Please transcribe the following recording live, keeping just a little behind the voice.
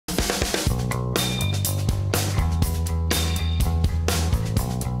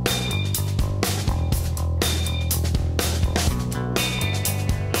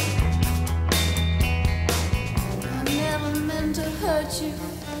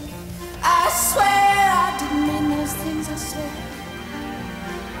I swear I didn't mean those things I said.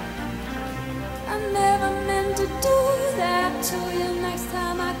 I never meant to do that to you. Next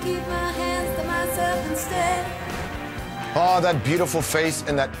time I keep my hands to myself instead. Oh, that beautiful face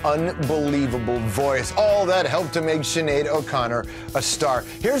and that unbelievable voice. All that helped to make Sinead O'Connor a star.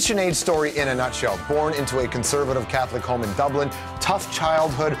 Here's Sinead's story in a nutshell. Born into a conservative Catholic home in Dublin, tough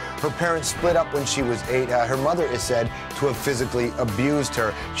childhood. Her parents split up when she was 8. Her mother is said to have physically abused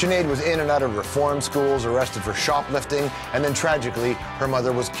her. Sinead was in and out of reform schools, arrested for shoplifting, and then tragically, her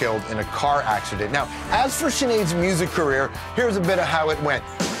mother was killed in a car accident. Now, as for Sinead's music career, here's a bit of how it went.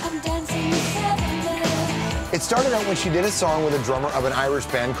 I'm dancing with heaven. It started out when she did a song with a drummer of an Irish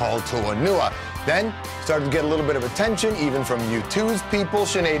band called Tuanua. Then started to get a little bit of attention, even from U2's people.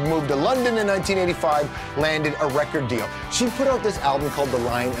 Sinead moved to London in 1985, landed a record deal. She put out this album called The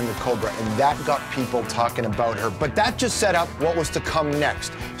Lion and the Cobra, and that got people talking about her. But that just set up what was to come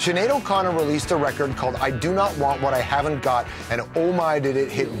next. Sinead O'Connor released a record called I Do Not Want What I Haven't Got, and oh my, did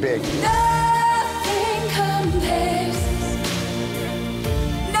it hit big. Nothing compares.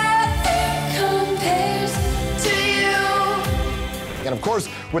 And of course,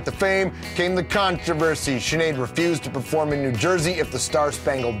 with the fame came the controversy. Sinead refused to perform in New Jersey if the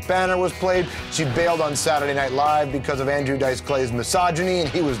Star-Spangled Banner was played. She bailed on Saturday Night Live because of Andrew Dice Clay's misogyny, and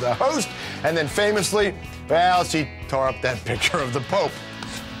he was the host. And then famously, well, she tore up that picture of the Pope.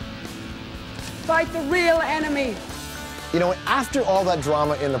 Fight the real enemy. You know, after all that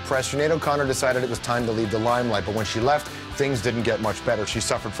drama in the press, Sinead O'Connor decided it was time to leave the limelight. But when she left, things didn't get much better. She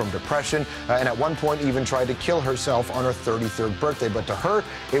suffered from depression and at one point even tried to kill herself on her 33rd birthday. But to her,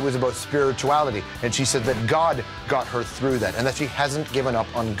 it was about spirituality. And she said that God got her through that and that she hasn't given up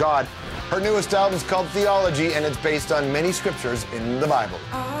on God. Her newest album is called Theology, and it's based on many scriptures in the Bible.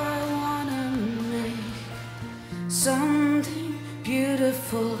 I wanna make something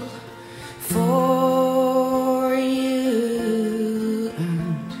beautiful for you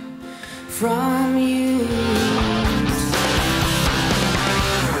and from you.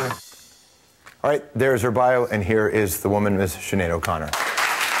 All right, there's her bio, and here is the woman, Miss Sinead O'Connor. Welcome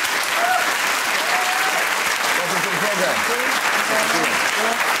to the program.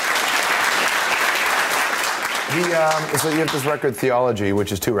 So you have this record, Theology,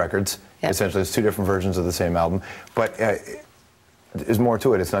 which is 2 records. Yep. Essentially, it's 2 different versions of the same album. But there's more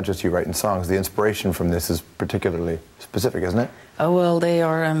to it. It's not just you writing songs. The inspiration from this is particularly specific, isn't it? Oh, well, they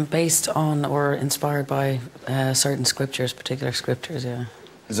are based on or inspired by certain scriptures, particular scriptures, yeah.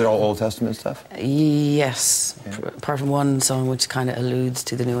 Is it all Old Testament stuff? Yes, yeah. Apart from one song which kind of alludes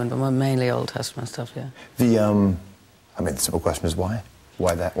to the new one, but mainly Old Testament stuff, yeah. I mean, the simple question is why?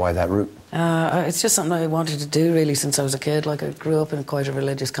 Why that route? It's just something I wanted to do, really, since I was a kid. Like, I grew up in quite a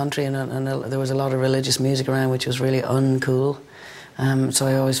religious country, and there was a lot of religious music around, which was really uncool. So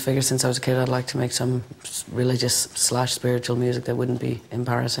I always figured since I was a kid I'd like to make some religious/spiritual music that wouldn't be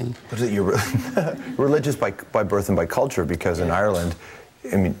embarrassing. But you're religious by birth and by culture, because in Ireland,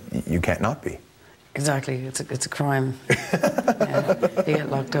 I mean, you can't not be. Exactly, it's a crime. Yeah, you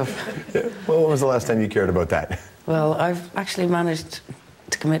get locked up. Yeah. Well, when was the last time you cared about that? Well, I've actually managed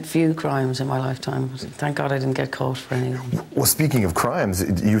to commit few crimes in my lifetime. Thank God I didn't get caught for any of them. Well, speaking of crimes,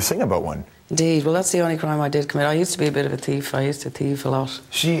 you sing about one. Indeed. Well, that's the only crime I did commit. I used to be a bit of a thief. I used to thief a lot.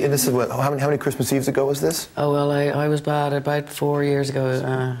 And this is what, how many Christmas Eves ago was this? Oh, well, I was bad. About 4 years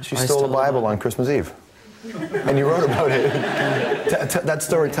ago. She stole a Bible on Christmas Eve. And you wrote about it. That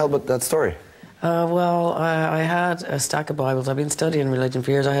story, tell about that story. Well, I had a stack of Bibles. I've been studying religion for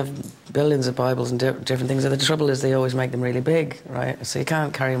years. I have billions of Bibles and different things. And the trouble is they always make them really big, right? So you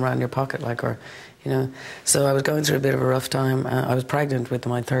can't carry them around in your pocket, like, or, you know. So I was going through a bit of a rough time. I was pregnant with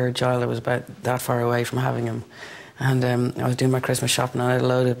my 3rd child. I was about that far away from having him. And I was doing my Christmas shopping, and I had a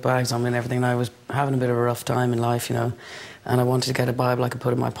load of bags on me and everything, and I was having a bit of a rough time in life, you know. And I wanted to get a Bible I could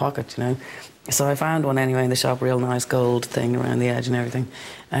put in my pocket, you know. So I found one anyway in the shop, real nice gold thing around the edge and everything.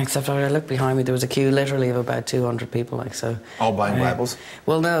 Except when I looked behind me, there was a queue literally of about 200 people, like, so. All buying Bibles?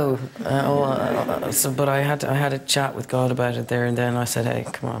 Well, no. But I had a chat with God about it there and then. I said, hey,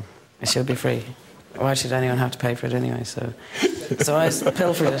 come on, it should be free. Why should anyone have to pay for it anyway? So I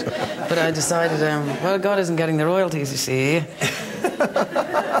pilfered it. But I decided, well, God isn't getting the royalties, you see. You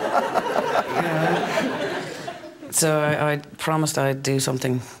know? So I promised I'd do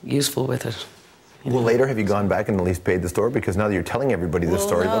something useful with it. Well, later, have you gone back and at least paid the store? Because now that you're telling everybody this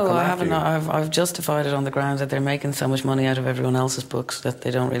story, they'll come after you. No, I haven't. I've justified it on the grounds that they're making so much money out of everyone else's books that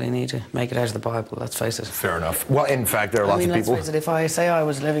they don't really need to make it out of the Bible, let's face it. Fair enough. Well, in fact, there are lots of people... let's face it, if I say I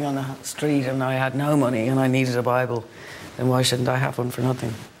was living on the street and I had no money and I needed a Bible, then why shouldn't I have one for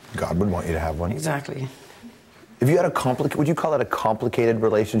nothing? God would want you to have one. Exactly. If you had would you call it a complicated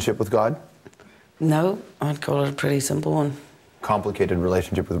relationship with God? No, I'd call it a pretty simple one. Complicated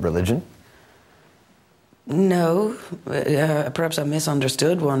relationship with religion? No, perhaps I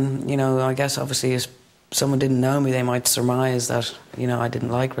misunderstood one. You know, I guess obviously if someone didn't know me, they might surmise that, you know, I didn't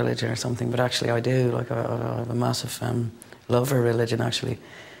like religion or something, but actually I do. Like, I have a massive love for religion, actually.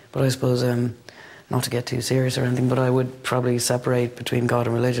 But I suppose, not to get too serious or anything, but I would probably separate between God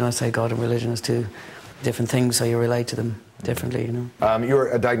and religion. I say God and religion as two different things, so you relate to them differently, you know. You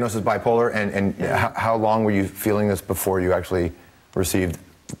were diagnosed as bipolar, and yeah. How long were you feeling this before you actually received?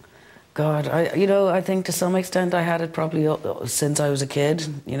 God, I think to some extent I had it probably since I was a kid,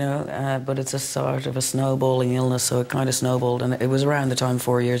 you know, but it's a sort of a snowballing illness, so it kind of snowballed, and it was around the time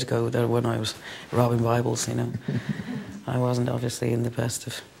 4 years ago that when I was robbing Bibles, you know. I wasn't obviously in the best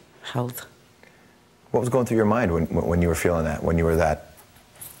of health. What was going through your mind when you were feeling that, when you were that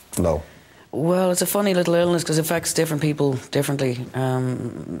low? Well, it's a funny little illness because it affects different people differently.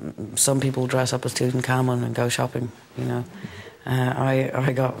 Some people dress up as Tutankhamun and go shopping, you know.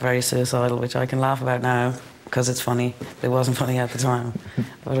 I got very suicidal, which I can laugh about now because it's funny. It wasn't funny at the time.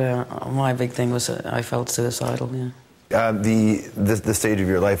 But my big thing was I felt suicidal, yeah. The stage of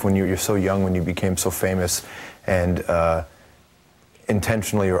your life when you're so young, when you became so famous and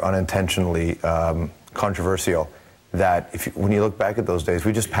intentionally or unintentionally controversial, that when you look back at those days,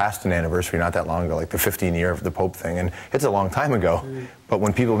 we just passed an anniversary not that long ago, like the 15th year of the Pope thing, and it's a long time ago. But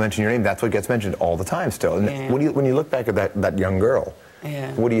when people mention your name, that's what gets mentioned all the time still. And yeah. when you look back at that young girl,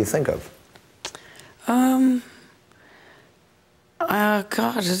 yeah. What do you think of?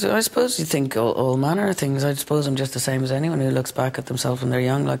 God, I suppose you think all manner of things. I suppose I'm just the same as anyone who looks back at themselves when they're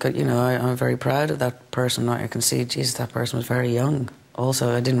young. Like, you know, I'm very proud of that person. I can see, Jesus, that person was very young.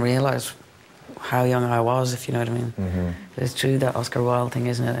 Also, I didn't realise how young I was, if you know what I mean. Mm-hmm. It's true that Oscar Wilde thing,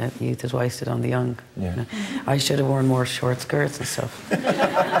 isn't it? Youth is wasted on the young. Yeah. You know? I should have worn more short skirts and stuff.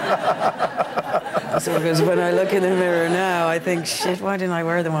 So, because when I look in the mirror now, I think, shit, why didn't I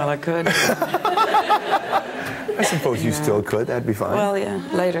wear them while I could? I suppose you still could. That'd be fine. Well, yeah,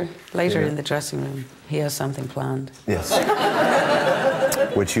 later yeah. In the dressing room. He has something planned. Yes.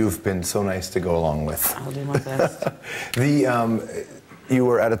 Which you've been so nice to go along with. I'll do my best. You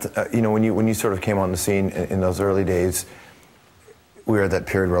were at when you sort of came on the scene in those early days, we were at that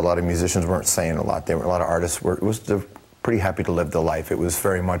period where a lot of musicians weren't saying a lot. A lot of artists they're pretty happy to live the life. It was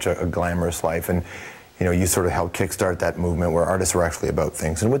very much a glamorous life, and you know, you sort of helped kickstart that movement where artists were actually about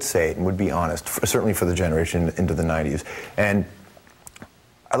things and would say it and would be honest, certainly for the generation into the 90s. And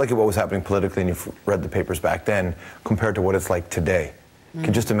I look at what was happening politically, and you've read the papers back then, compared to what it's like today. You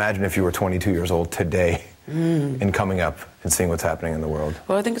can just imagine if you were 22 years old today and coming up and seeing what's happening in the world.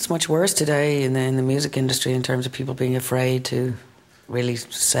 Well, I think it's much worse today in the music industry in terms of people being afraid to really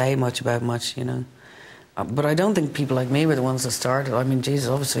say much about much, you know. But I don't think people like me were the ones that started. I mean, Jesus,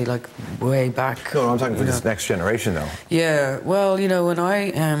 obviously, like, way back. No, I'm talking for this next generation, though. Yeah, well, you know, when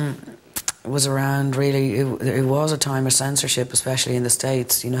I was around, really, it was a time of censorship, especially in the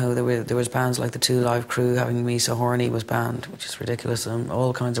States. You know, there was bands like the Two Live Crew. Having Me So Horny was banned, which is ridiculous.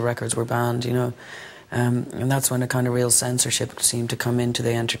 All kinds of records were banned, you know. And that's when a kind of real censorship seemed to come into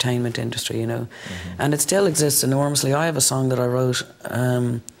the entertainment industry, you know. And it still exists enormously. I have a song that I wrote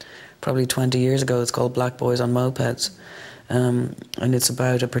probably 20 years ago. It's called Black Boys on Mopeds. And it's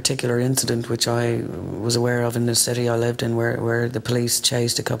about a particular incident which I was aware of in the city I lived in, where the police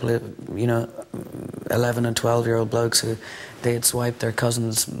chased a couple of, you know, 11 and 12-year-old blokes who they had swiped their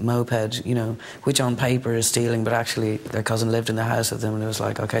cousin's moped, you know, which on paper is stealing, but actually their cousin lived in the house with them, and it was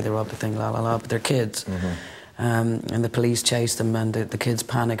like, okay, they robbed the thing, la la la, but they're kids. And the police chased them, and the kids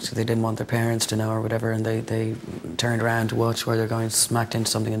panicked. They didn't want their parents to know or whatever, and they turned around to watch where they're going, smacked into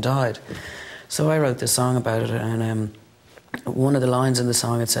something and died. So I wrote this song about it, and one of the lines in the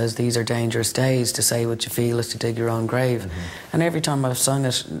song, it says, "These are dangerous days. To say what you feel is to dig your own grave." And every time I've sung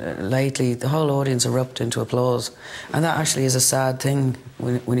it lately, the whole audience erupt into applause. And that actually is a sad thing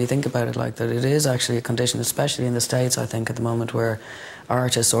when you think about it like that. It is actually a condition, especially in the States, I think, at the moment, where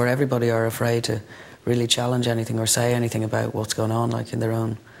artists or everybody are afraid to really challenge anything or say anything about what's going on, like in their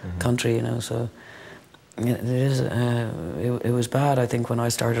own country, you know. So it was bad, I think, when I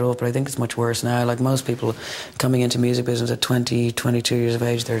started off, but I think it's much worse now. Like most people coming into music business at 20, 22 years of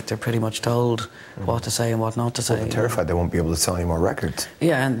age, they're pretty much told what to say and what not to say. Well, they're terrified they won't be able to sell any more records.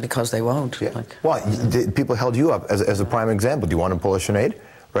 Yeah, and because they won't. Yeah. Like, well, people held you up as a prime example. Do you want to pull a Sinead?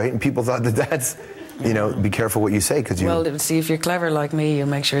 Right? And people thought that's, you know, be careful what you say, because you... Well, see, if you're clever like me, you'll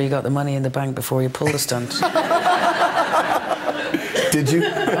make sure you got the money in the bank before you pull the stunt. Did you?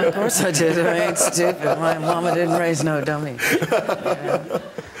 Of course I did. I ain't stupid. My mama didn't raise no dummy.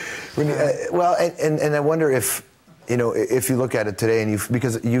 Well, and I wonder if you know, if you look at it today, and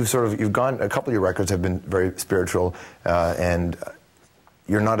because you've gone, a couple of your records have been very spiritual, and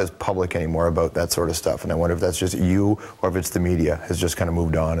you're not as public anymore about that sort of stuff. And I wonder if that's just you, or if it's the media has just kind of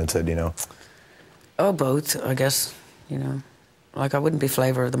moved on and said, you know. Oh, both, I guess. You know, like I wouldn't be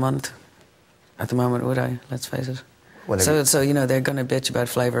flavour of the month at the moment, would I? Let's face it. So you know, they're going to bitch about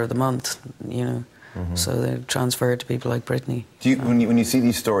flavour of the month, you know. So they transfer it to people like Britney. Do you, when you see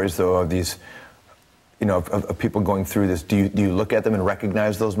these stories, though, of these, you know, of people going through this, do you look at them and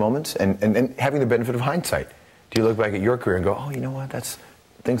recognize those moments, and having the benefit of hindsight? Do you look back at your career and go, oh, you know what,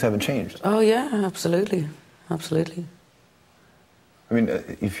 things haven't changed? Oh yeah, absolutely, absolutely. I mean,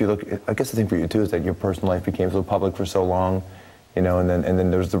 if you look, I guess the thing for you too is that your personal life became so public for so long, you know, and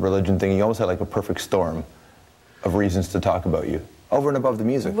then there's the religion thing. You almost had like a perfect storm of reasons to talk about you, over and above the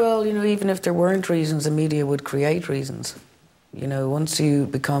music. Well, you know, even if there weren't reasons, the media would create reasons. You know, once you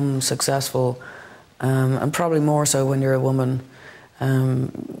become successful, and probably more so when you're a woman,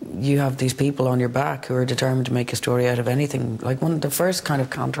 you have these people on your back who are determined to make a story out of anything. Like the first kind of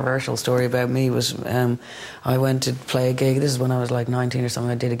controversial story about me was I went to play a gig. This is when I was like 19 or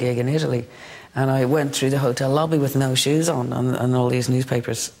something. I did a gig in Italy, and I went through the hotel lobby with no shoes on, and all these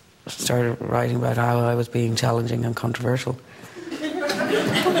newspapers started writing about how I was being challenging and controversial.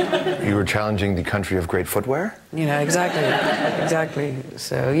 You were challenging the country of great footwear? You know, exactly, exactly.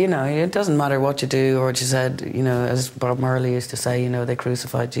 So, you know, it doesn't matter what you do or what you said, you know, as Bob Marley used to say, you know, they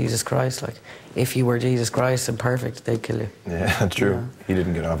crucified Jesus Christ. Like, if you were Jesus Christ and perfect, they'd kill you. Yeah, that's true. You know? He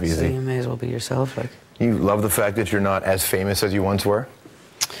didn't get off easy. So you may as well be yourself, like. You love the fact that you're not as famous as you once were?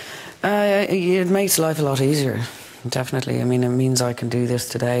 It makes life a lot easier, definitely. I mean, it means I can do this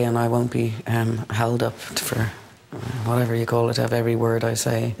today and I won't be held up for whatever you call it, have every word I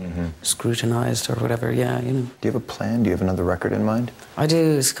say scrutinised or whatever, yeah, you know. Do you have a plan? Do you have another record in mind? I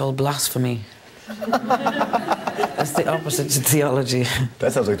do. It's called Blasphemy. That's the opposite to theology.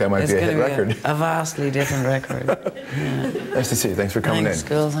 That sounds like that might be a hit record. A vastly different record. Yeah. Nice to see you. Thanks for coming in. Thanks,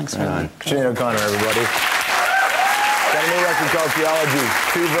 Cool. Thanks for having me. Sinead O'Connor, everybody. Got a new record called Theology.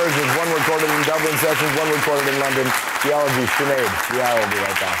 2 versions, one recorded in Dublin sessions, one recorded in London. Theology, Sinead. Yeah, we'll be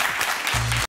right back.